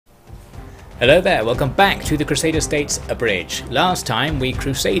Hello there, welcome back to the Crusader States Abridged. Last time we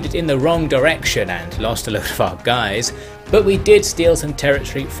crusaded in the wrong direction and lost a load of our guys, but we did steal some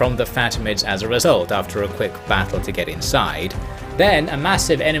territory from the Fatimids as a result after a quick battle to get inside. Then a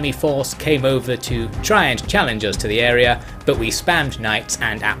massive enemy force came over to try and challenge us to the area, but we spammed knights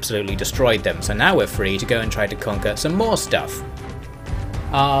and absolutely destroyed them, so now we're free to go and try to conquer some more stuff.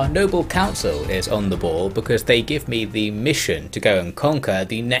 Our noble council is on the ball because they give me the mission to go and conquer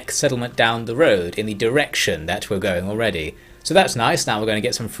the next settlement down the road in the direction that we're going already. So that's nice, now we're going to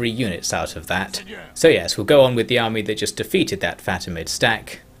get some free units out of that. So yes, we'll go on with the army that just defeated that Fatimid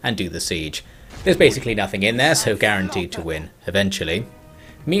stack and do the siege. There's basically nothing in there, so guaranteed to win eventually.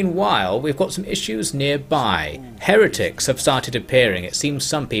 Meanwhile, we've got some issues nearby. Heretics have started appearing. It seems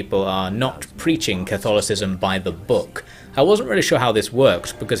some people are not preaching Catholicism by the book. I wasn't really sure how this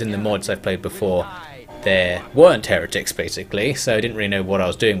worked because in the mods I've played before there weren't heretics basically, so I didn't really know what I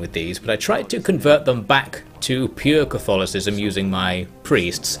was doing with these, but I tried to convert them back to pure Catholicism using my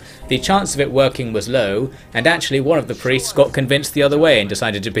priests. The chance of it working was low, and actually one of the priests got convinced the other way and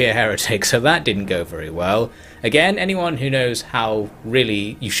decided to be a heretic, so that didn't go very well. Again, anyone who knows how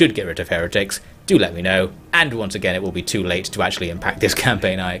really you should get rid of heretics, do let me know, and once again it will be too late to actually impact this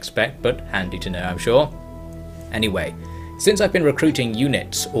campaign I expect, but handy to know I'm sure. Anyway, since I've been recruiting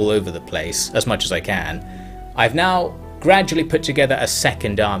units all over the place, as much as I can, I've now gradually put together a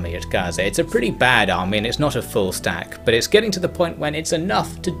second army at Gaza. It's a pretty bad army and it's not a full stack, but it's getting to the point when it's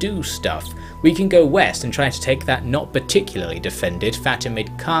enough to do stuff. We can go west and try to take that not particularly defended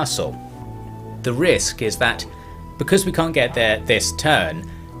Fatimid castle. The risk is that, because we can't get there this turn,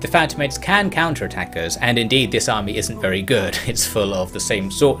 the Fatimids can counterattack us, and indeed this army isn't very good. It's full of the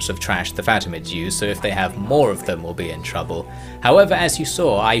same sorts of trash the Fatimids use, so if they have more of them we'll be in trouble. However, as you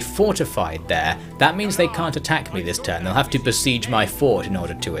saw, I fortified there. That means they can't attack me this turn. They'll have to besiege my fort in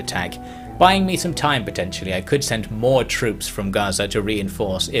order to attack. Buying me some time potentially. I could send more troops from Gaza to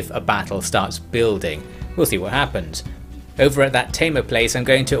reinforce if a battle starts building. We'll see what happens. Over at that tamer place I'm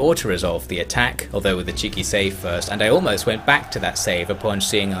going to auto-resolve the attack, although with a cheeky save first, and I almost went back to that save upon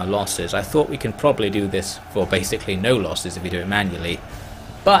seeing our losses. I thought we can probably do this for basically no losses if we do it manually.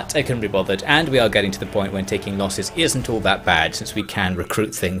 But I couldn't be bothered, and we are getting to the point when taking losses isn't all that bad since we can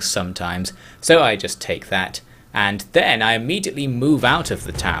recruit things sometimes, so I just take that. And then I immediately move out of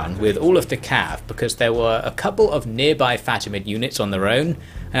the town with all of the cav because there were a couple of nearby Fatimid units on their own,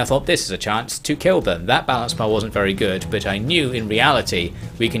 and I thought this is a chance to kill them. That balance bar wasn't very good, but I knew in reality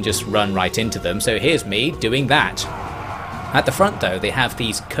we can just run right into them, so here's me doing that. At the front though, they have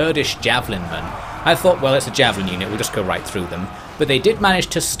these Kurdish javelinmen. I thought, well, it's a javelin unit, we'll just go right through them. But they did manage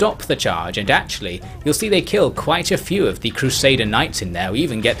to stop the charge, and actually, you'll see they kill quite a few of the Crusader knights in there. We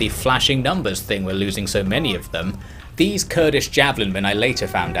even get the flashing numbers thing, we're losing so many of them. These Kurdish javelinmen, I later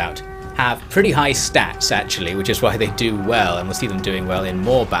found out, have pretty high stats actually, which is why they do well, and we'll see them doing well in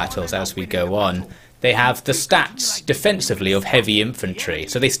more battles as we go on. They have the stats defensively of heavy infantry,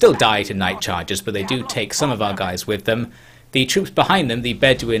 so they still die to night charges, but they do take some of our guys with them. The troops behind them, the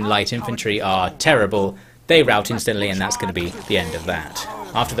Bedouin light infantry, are terrible. They rout instantly, and that's going to be the end of that.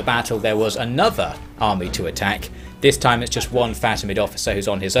 After the battle there was another army to attack. This time it's just one Fatimid officer who's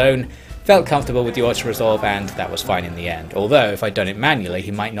on his own. Felt comfortable with the auto-resolve and that was fine in the end. Although if I'd done it manually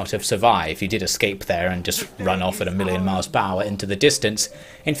he might not have survived. He did escape there and just run off at a million miles per hour into the distance.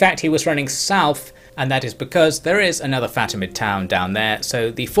 In fact he was running south, and that is because there is another Fatimid town down there, so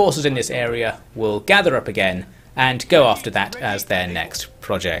the forces in this area will gather up again and go after that as their next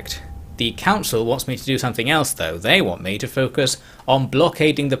project. The council wants me to do something else though. They want me to focus on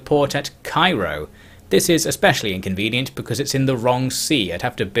blockading the port at Cairo. This is especially inconvenient because it's in the wrong sea. I'd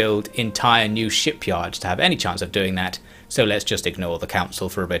have to build entire new shipyards to have any chance of doing that, so let's just ignore the council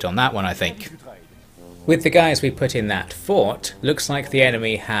for a bit on that one I think. With the guys we put in that fort, looks like the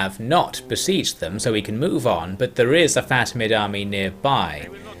enemy have not besieged them, so we can move on, but there is a Fatimid army nearby.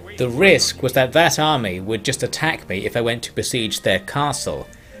 The risk was that that army would just attack me if I went to besiege their castle.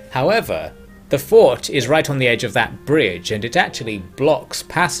 However, the fort is right on the edge of that bridge and it actually blocks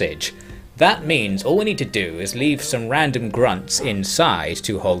passage. That means all we need to do is leave some random grunts inside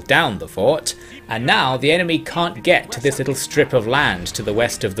to hold down the fort, and now the enemy can't get to this little strip of land to the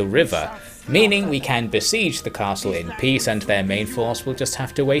west of the river, meaning we can besiege the castle in peace and their main force will just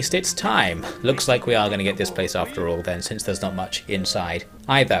have to waste its time. Looks like we are going to get this place after all then, since there's not much inside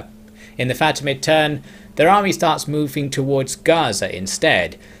either. In the Fatimid turn, their army starts moving towards Gaza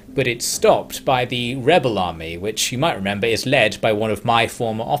instead, but it's stopped by the rebel army, which you might remember is led by one of my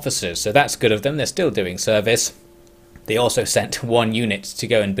former officers, so that's good of them, they're still doing service. They also sent one unit to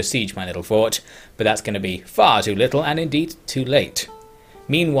go and besiege my little fort, but that's going to be far too little and indeed too late.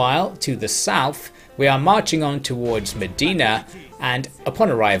 Meanwhile, to the south, we are marching on towards Medina, and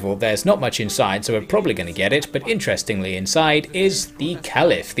upon arrival there's not much inside, so we're probably going to get it, but interestingly inside is the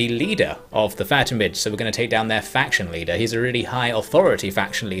Caliph, the leader of the Fatimids, so we're going to take down their faction leader. He's a really high authority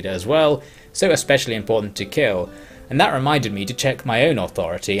faction leader as well, so especially important to kill. And that reminded me to check my own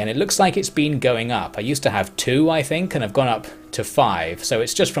authority, and it looks like it's been going up. I used to have 2, I think, and I've gone up to 5, so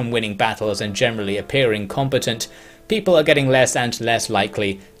it's just from winning battles and generally appearing competent. People are getting less and less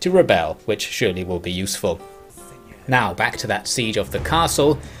likely to rebel, which surely will be useful. Now, back to that siege of the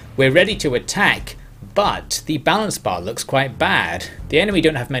castle. We're ready to attack, but the balance bar looks quite bad. The enemy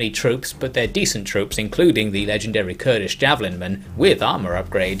don't have many troops, but they're decent troops, including the legendary Kurdish Javelinmen with armor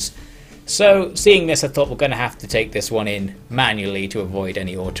upgrades. So, seeing this, I thought we're going to have to take this one in manually to avoid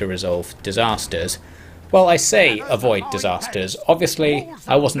any auto-resolve disasters. Well, I say avoid disasters. Obviously,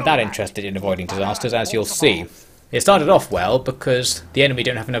 I wasn't that interested in avoiding disasters, as you'll see. It started off well because the enemy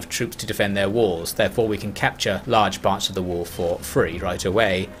don't have enough troops to defend their walls, therefore we can capture large parts of the wall for free right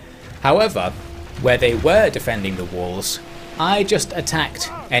away. However, where they were defending the walls, I just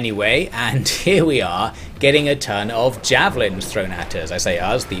attacked anyway, and here we are, getting a ton of javelins thrown at us. I say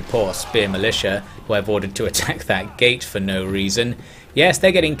us, the poor spear militia, who I've ordered to attack that gate for no reason. Yes,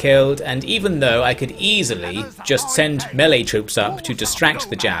 they're getting killed, and even though I could easily just send melee troops up to distract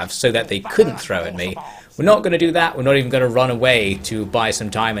the Javs so that they couldn't throw at me, we're not going to do that. We're not even going to run away to buy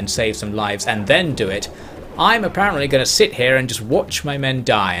some time and save some lives and then do it. I'm apparently going to sit here and just watch my men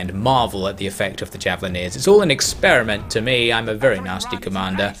die and marvel at the effect of the Javelineers. It's all an experiment to me. I'm a very nasty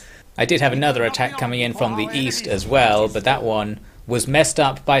commander. I did have another attack coming in from the east as well, but that one was messed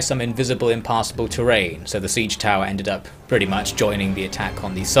up by some invisible impassable terrain, so the siege tower ended up pretty much joining the attack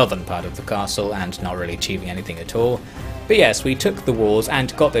on the southern part of the castle and not really achieving anything at all. But yes, we took the walls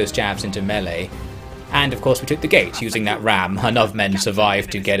and got those Javs into melee. And of course we took the gate, using that ram. Enough men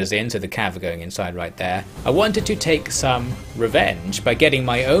survived to get us in, so the cav are going inside right there. I wanted to take some revenge by getting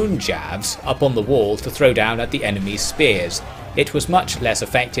my own Javs up on the wall to throw down at the enemy's spears. It was much less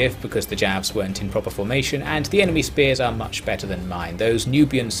effective because the Javs weren't in proper formation, and the enemy spears are much better than mine. Those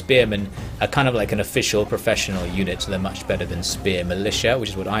Nubian spearmen are kind of like an official professional unit, so they're much better than spear militia,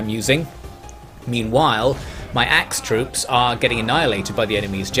 which is what I'm using. Meanwhile, my axe troops are getting annihilated by the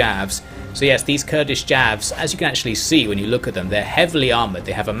enemy's Javs. So yes, these Kurdish Javs, as you can actually see when you look at them, they're heavily armoured,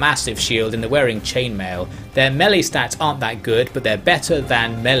 they have a massive shield and they're wearing chainmail. Their melee stats aren't that good, but they're better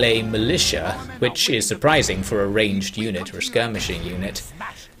than melee militia, which is surprising for a ranged unit or a skirmishing unit.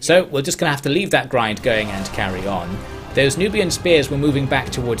 So we're just going to have to leave that grind going and carry on. Those Nubian spears were moving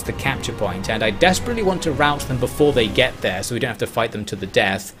back towards the capture point, and I desperately want to rout them before they get there so we don't have to fight them to the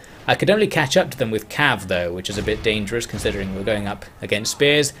death. I could only catch up to them with cav though, which is a bit dangerous considering we're going up against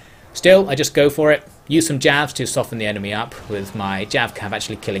spears. Still, I just go for it, use some Javs to soften the enemy up, with my Jav cav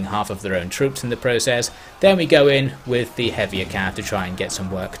actually killing half of their own troops in the process. Then we go in with the heavier cav to try and get some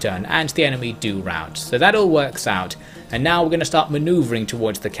work done, and the enemy do rout. So that all works out, and now we're going to start manoeuvring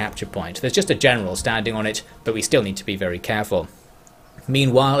towards the capture point. There's just a general standing on it, but we still need to be very careful.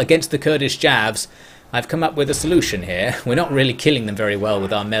 Meanwhile, against the Kurdish Javs, I've come up with a solution here. We're not really killing them very well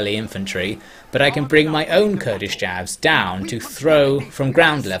with our melee infantry, but I can bring my own Kurdish Javs down to throw from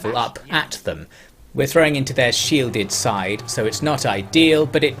ground level up at them. We're throwing into their shielded side, so it's not ideal,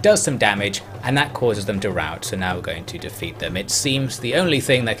 but it does some damage, and that causes them to rout, so now we're going to defeat them. It seems the only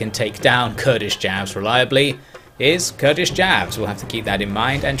thing that can take down Kurdish Javs reliably is Kurdish Javs. We'll have to keep that in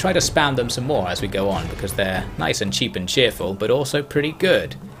mind and try to spam them some more as we go on, because they're nice and cheap and cheerful, but also pretty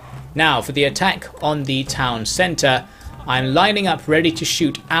good. Now, for the attack on the town centre, I'm lining up ready to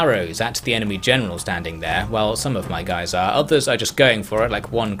shoot arrows at the enemy general standing there. Well, some of my guys are. Others are just going for it,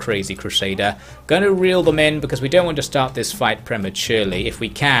 like one crazy Crusader. Going to reel them in because we don't want to start this fight prematurely. If we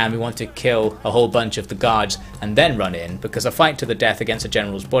can, we want to kill a whole bunch of the guards and then run in, because a fight to the death against a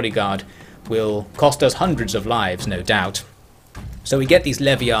general's bodyguard will cost us hundreds of lives, no doubt. So we get these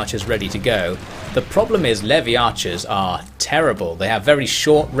levy archers ready to go. The problem is levy archers are terrible. They have very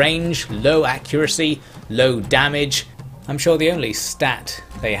short range, low accuracy, low damage. I'm sure the only stat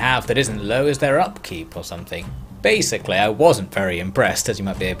they have that isn't low is their upkeep or something. Basically, I wasn't very impressed, as you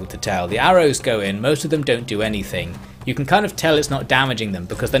might be able to tell. The arrows go in, most of them don't do anything. You can kind of tell it's not damaging them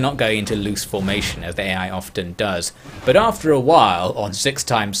because they're not going into loose formation as the AI often does. But after a while, on 6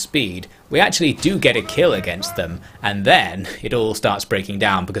 times speed, we actually do get a kill against them, and then it all starts breaking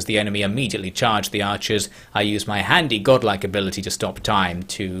down because the enemy immediately charge the archers. I use my handy godlike ability to stop time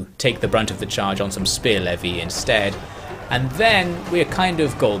to take the brunt of the charge on some spear levy instead. and then we're kind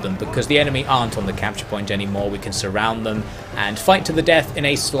of golden because the enemy aren't on the capture point anymore. We can surround them and fight to the death in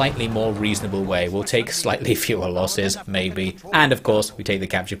a slightly more reasonable way. We'll take slightly fewer losses, maybe, and of course we take the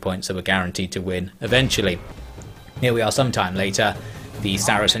capture point, so we're guaranteed to win eventually. Here we are sometime later. The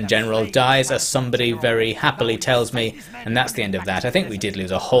Saracen general dies, as somebody very happily tells me, and that's the end of that. I think we did lose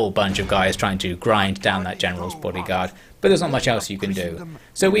a whole bunch of guys trying to grind down that general's bodyguard, but there's not much else you can do.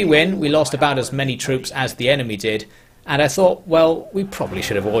 So we win. We lost about as many troops as the enemy did, and I thought, well, we probably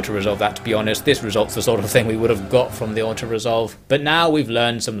should have auto-resolved that, to be honest. This result's the sort of thing we would have got from the auto-resolve, but now we've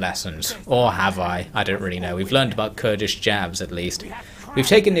learned some lessons. Or have I? I don't really know. We've learned about Kurdish Javs, at least. We've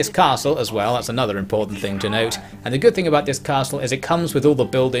taken this castle as well, that's another important thing to note, and the good thing about this castle is it comes with all the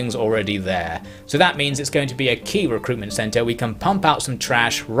buildings already there. So that means it's going to be a key recruitment centre. We can pump out some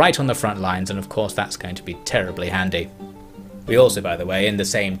trash right on the front lines, and of course that's going to be terribly handy. We also, by the way, in the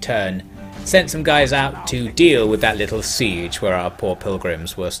same turn, sent some guys out to deal with that little siege where our poor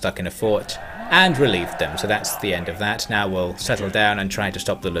pilgrims were stuck in a fort, and relieved them, so that's the end of that. Now we'll settle down and try to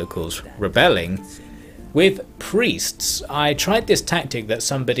stop the locals rebelling. With priests, I tried this tactic that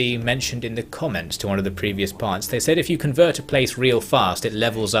somebody mentioned in the comments to one of the previous parts. They said if you convert a place real fast, it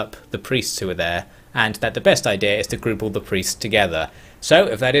levels up the priests who are there, and that the best idea is to group all the priests together. So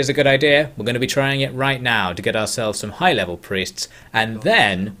if that is a good idea, we're going to be trying it right now to get ourselves some high-level priests, and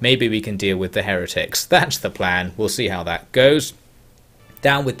then maybe we can deal with the heretics. That's the plan. We'll see how that goes.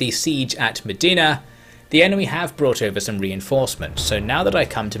 Down with the siege at Medina, the enemy have brought over some reinforcements, so now that I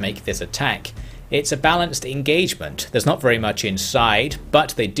come to make this attack, it's a balanced engagement. There's not very much inside,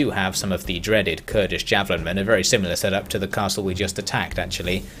 but they do have some of the dreaded Kurdish javelinmen, a very similar setup to the castle we just attacked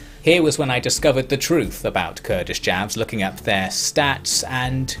actually. Here was when I discovered the truth about Kurdish Javs, looking up their stats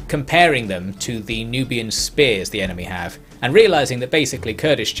and comparing them to the Nubian spears the enemy have, and realising that basically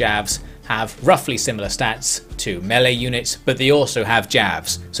Kurdish Javs have roughly similar stats to melee units, but they also have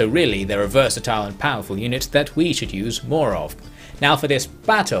Javs, so really they're a versatile and powerful unit that we should use more of. Now for this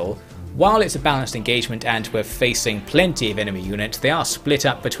battle, while it's a balanced engagement and we're facing plenty of enemy units, they are split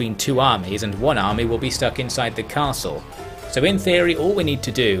up between two armies and one army will be stuck inside the castle. So in theory all we need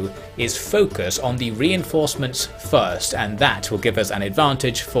to do is focus on the reinforcements first, and that will give us an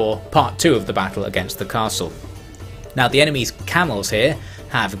advantage for part 2 of the battle against the castle. Now the enemy's camels here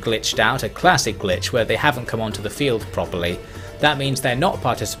have glitched out, a classic glitch where they haven't come onto the field properly. That means they're not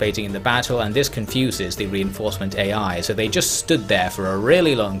participating in the battle, and this confuses the reinforcement AI, so they just stood there for a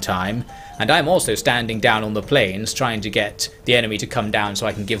really long time, and I'm also standing down on the plains trying to get the enemy to come down so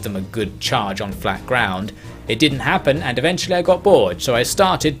I can give them a good charge on flat ground. It didn't happen, and eventually I got bored, so I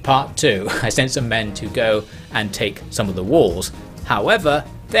started part 2. I sent some men to go and take some of the walls. However,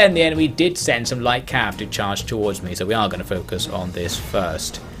 then the enemy did send some light cav to charge towards me, so we are going to focus on this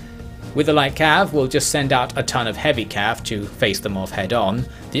first. With the light cav, we'll just send out a ton of heavy cav to face them off head on.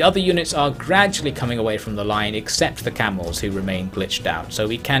 The other units are gradually coming away from the line except the camels, who remain glitched out, so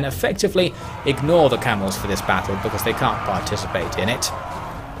we can effectively ignore the camels for this battle because they can't participate in it.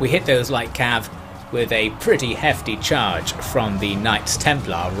 We hit those light cav with a pretty hefty charge from the Knights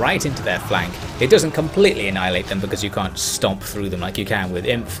Templar right into their flank. It doesn't completely annihilate them because you can't stomp through them like you can with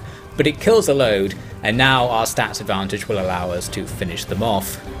Inf, but it kills a load, and now our stats advantage will allow us to finish them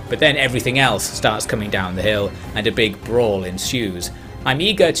off. But then everything else starts coming down the hill and a big brawl ensues. I'm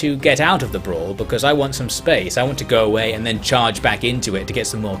eager to get out of the brawl because I want some space. I want to go away and then charge back into it to get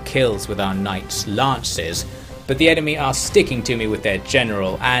some more kills with our Knights Lances. But the enemy are sticking to me with their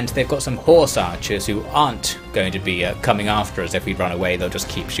general, and they've got some horse archers who aren't going to be coming after us if we run away. They'll just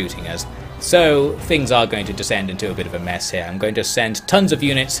keep shooting us. So things are going to descend into a bit of a mess here. I'm going to send tons of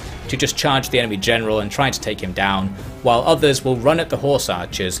units to just charge the enemy general and try to take him down, while others will run at the horse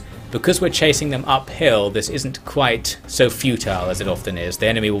archers. Because we're chasing them uphill, this isn't quite so futile as it often is. The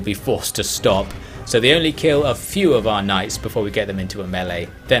enemy will be forced to stop, so they only kill a few of our knights before we get them into a melee.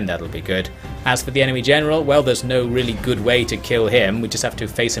 Then that'll be good. As for the enemy general, well, there's no really good way to kill him. We just have to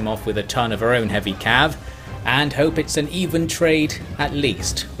face him off with a ton of our own heavy cav and hope it's an even trade at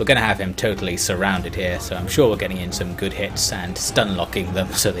least. We're going to have him totally surrounded here, so I'm sure we're getting in some good hits and stun locking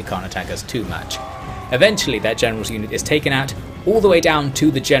them so they can't attack us too much. Eventually that general's unit is taken out all the way down to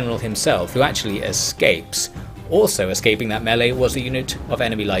the general himself, who actually escapes. Also escaping that melee was a unit of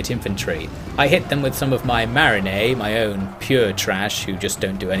enemy light infantry. I hit them with some of my marinade, my own pure trash, who just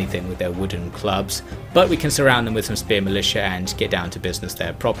don't do anything with their wooden clubs, but we can surround them with some spear militia and get down to business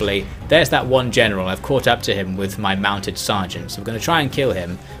there properly. There's that one general. I've caught up to him with my mounted sergeants. I'm going to try and kill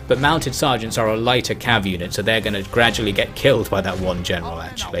him, but mounted sergeants are a lighter cav unit, so they're going to gradually get killed by that one general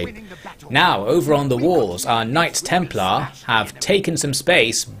actually. Now, over on the walls, our Knights Templar have taken some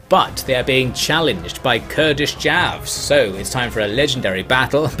space, but they are being challenged by Kurdish Javs. So it's time for a legendary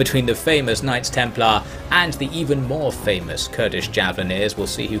battle between the famous Knights Templar and the even more famous Kurdish Javelineers. We'll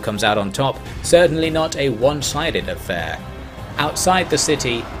see who comes out on top. Certainly not a one-sided affair. Outside the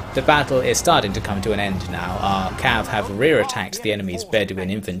city, the battle is starting to come to an end now. Our Cav have rear-attacked the enemy's Bedouin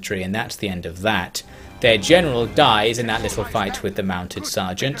infantry, and that's the end of that. Their general dies in that little fight with the mounted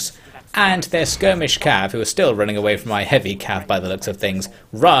sergeants. And their skirmish cav, who are still running away from my heavy cav by the looks of things,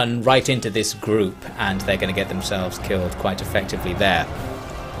 run right into this group, and they're going to get themselves killed quite effectively there.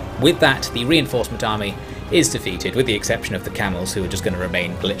 With that, the reinforcement army is defeated, with the exception of the camels, who are just going to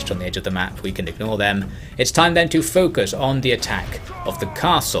remain glitched on the edge of the map. We can ignore them. It's time then to focus on the attack of the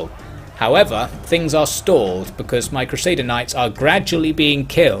castle. However, things are stalled because my Crusader Knights are gradually being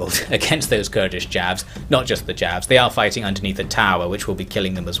killed against those Kurdish Javs. Not just the Javs, they are fighting underneath a tower, which will be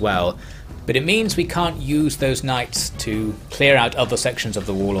killing them as well. But it means we can't use those Knights to clear out other sections of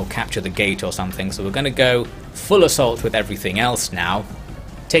the wall or capture the gate or something, so we're going to go full assault with everything else now.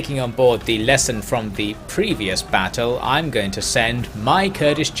 Taking on board the lesson from the previous battle, I'm going to send my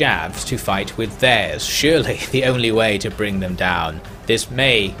Kurdish Javs to fight with theirs. Surely the only way to bring them down. This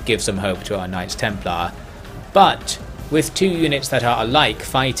may give some hope to our Knights Templar, but with two units that are alike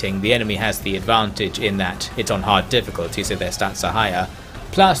fighting, the enemy has the advantage in that it's on hard difficulty, so their stats are higher,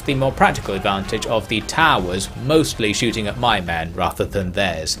 plus the more practical advantage of the towers mostly shooting at my men rather than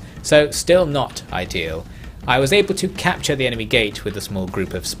theirs, so still not ideal. I was able to capture the enemy gate with a small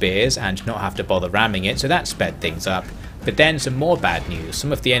group of spears and not have to bother ramming it, so that sped things up. But then some more bad news.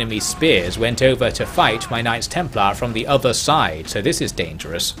 Some of the enemy's spears went over to fight my Knights Templar from the other side, so this is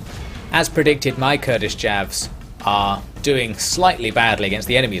dangerous. As predicted, my Kurdish Javs are doing slightly badly against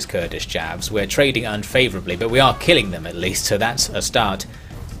the enemy's Kurdish Javs. We're trading unfavourably, but we are killing them at least, so that's a start.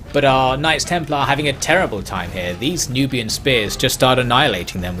 But our Knights Templar are having a terrible time here. These Nubian spears just start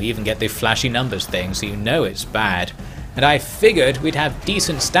annihilating them. We even get the flashy numbers thing, so you know it's bad. And I figured we'd have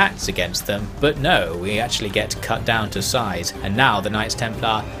decent stats against them, but no, we actually get cut down to size, and now the Knights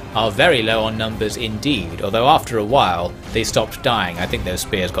Templar are very low on numbers indeed, although after a while they stopped dying. I think those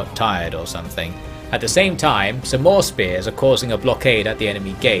spears got tired or something. At the same time, some more spears are causing a blockade at the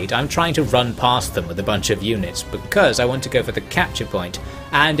enemy gate. I'm trying to run past them with a bunch of units because I want to go for the capture point,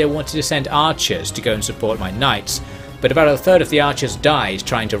 and I wanted to send archers to go and support my knights. But about a third of the archers died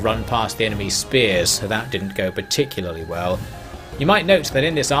trying to run past the enemy's spears, so that didn't go particularly well. You might note that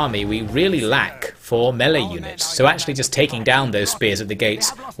in this army we really lack 4 melee units, so actually just taking down those spears at the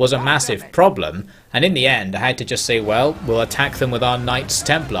gates was a massive problem, and in the end I had to just say, well, we'll attack them with our Knights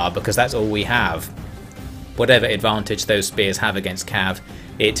Templar because that's all we have. Whatever advantage those spears have against Cav,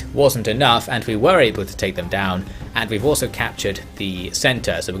 it wasn't enough, and we were able to take them down, and we've also captured the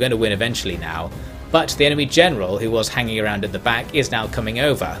centre, so we're going to win eventually now. But the enemy general, who was hanging around at the back, is now coming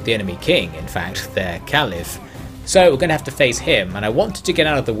over. The enemy king, in fact, their Caliph. So we're going to have to face him, and I wanted to get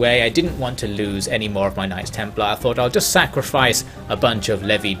out of the way. I didn't want to lose any more of my Knights Templar. I thought I'll just sacrifice a bunch of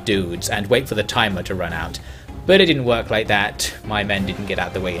levied dudes and wait for the timer to run out. But it didn't work like that. My men didn't get out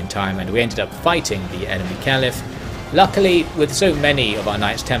of the way in time, and we ended up fighting the enemy Caliph. Luckily, with so many of our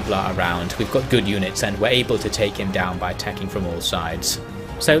Knights Templar around, we've got good units and we're able to take him down by attacking from all sides.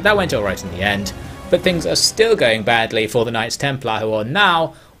 So that went alright in the end. But things are still going badly for the Knights Templar, who are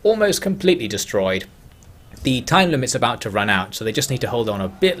now almost completely destroyed. The time limit's about to run out, so they just need to hold on a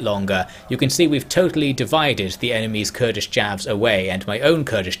bit longer. You can see we've totally divided the enemy's Kurdish Javs away, and my own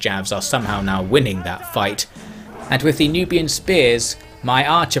Kurdish Javs are somehow now winning that fight. And with the Nubian spears, my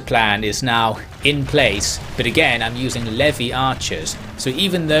archer plan is now in place, but again I'm using levy archers, so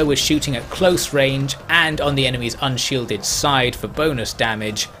even though we're shooting at close range and on the enemy's unshielded side for bonus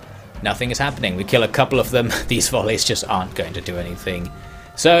damage, nothing is happening. We kill a couple of them, these volleys just aren't going to do anything.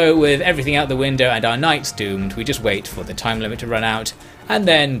 So with everything out the window and our knights doomed, we just wait for the time limit to run out, and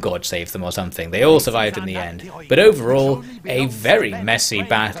then God save them or something. They all survived in the end. But overall, a very messy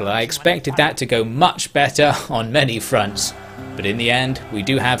battle. I expected that to go much better on many fronts. But in the end, we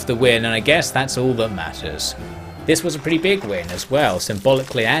do have the win, and I guess that's all that matters. This was a pretty big win as well,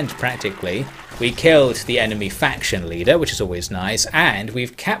 symbolically and practically. We killed the enemy faction leader, which is always nice, and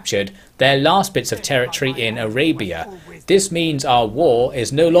we've captured their last bits of territory in Arabia. This means our war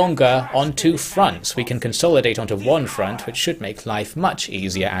is no longer on two fronts. We can consolidate onto one front, which should make life much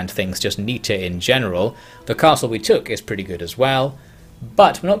easier and things just neater in general. The castle we took is pretty good as well,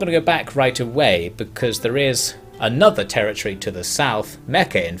 but we're not going to go back right away because there is another territory to the south,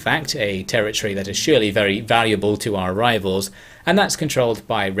 Mecca in fact, a territory that is surely very valuable to our rivals, and that's controlled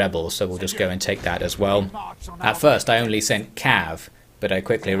by rebels, so we'll just go and take that as well. At first I only sent Cav but I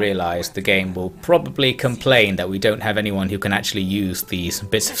quickly realised the game will probably complain that we don't have anyone who can actually use these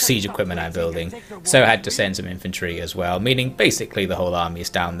bits of siege equipment I'm building, so I had to send some infantry as well, meaning basically the whole army is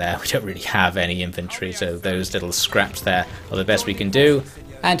down there. We don't really have any infantry, so those little scraps there are the best we can do,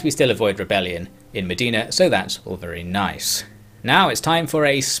 and we still avoid rebellion in Medina, so that's all very nice. Now it's time for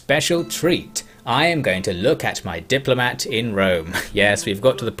a special treat. I am going to look at my diplomat in Rome. Yes, we've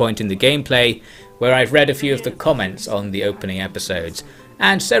got to the point in the gameplay where I've read a few of the comments on the opening episodes,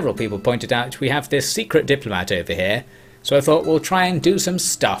 and several people pointed out we have this secret diplomat over here, so I thought we'll try and do some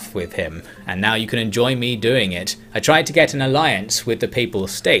stuff with him, and now you can enjoy me doing it. I tried to get an alliance with the Papal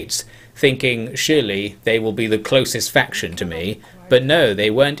States, thinking surely they will be the closest faction to me, but no,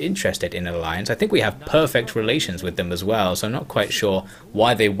 they weren't interested in an alliance. I think we have perfect relations with them as well, so I'm not quite sure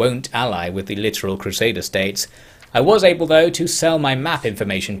why they won't ally with the literal Crusader states. I was able though to sell my map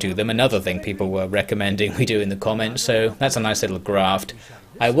information to them, another thing people were recommending we do in the comments, so that's a nice little graft.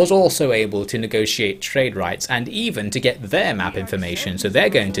 I was also able to negotiate trade rights and even to get their map information, so they're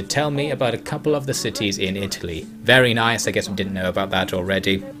going to tell me about a couple of the cities in Italy. Very nice, I guess we didn't know about that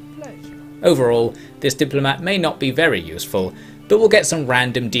already. Overall, this diplomat may not be very useful, but we'll get some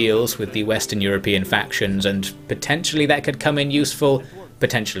random deals with the Western European factions, and potentially that could come in useful.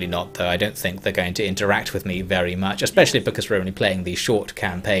 Potentially not though, I don't think they're going to interact with me very much, especially because we're only playing the short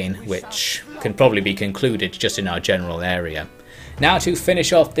campaign, which can probably be concluded just in our general area. Now to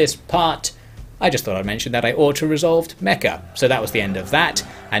finish off this part, I just thought I'd mention that I auto-resolved Mecca, so that was the end of that,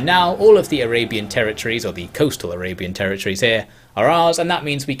 and now all of the Arabian territories, or the coastal Arabian territories here, are ours, and that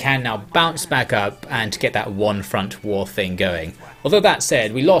means we can now bounce back up and get that one front war thing going. Although that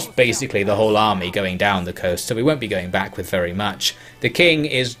said, we lost basically the whole army going down the coast, so we won't be going back with very much. The king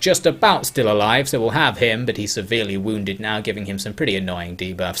is just about still alive, so we'll have him, but he's severely wounded now, giving him some pretty annoying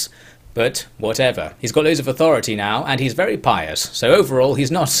debuffs. But whatever, he's got loads of authority now, and he's very pious, so overall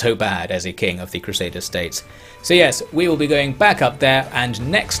he's not so bad as a king of the Crusader states. So yes, we will be going back up there,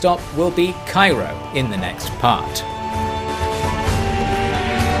 and next stop will be Cairo in the next part.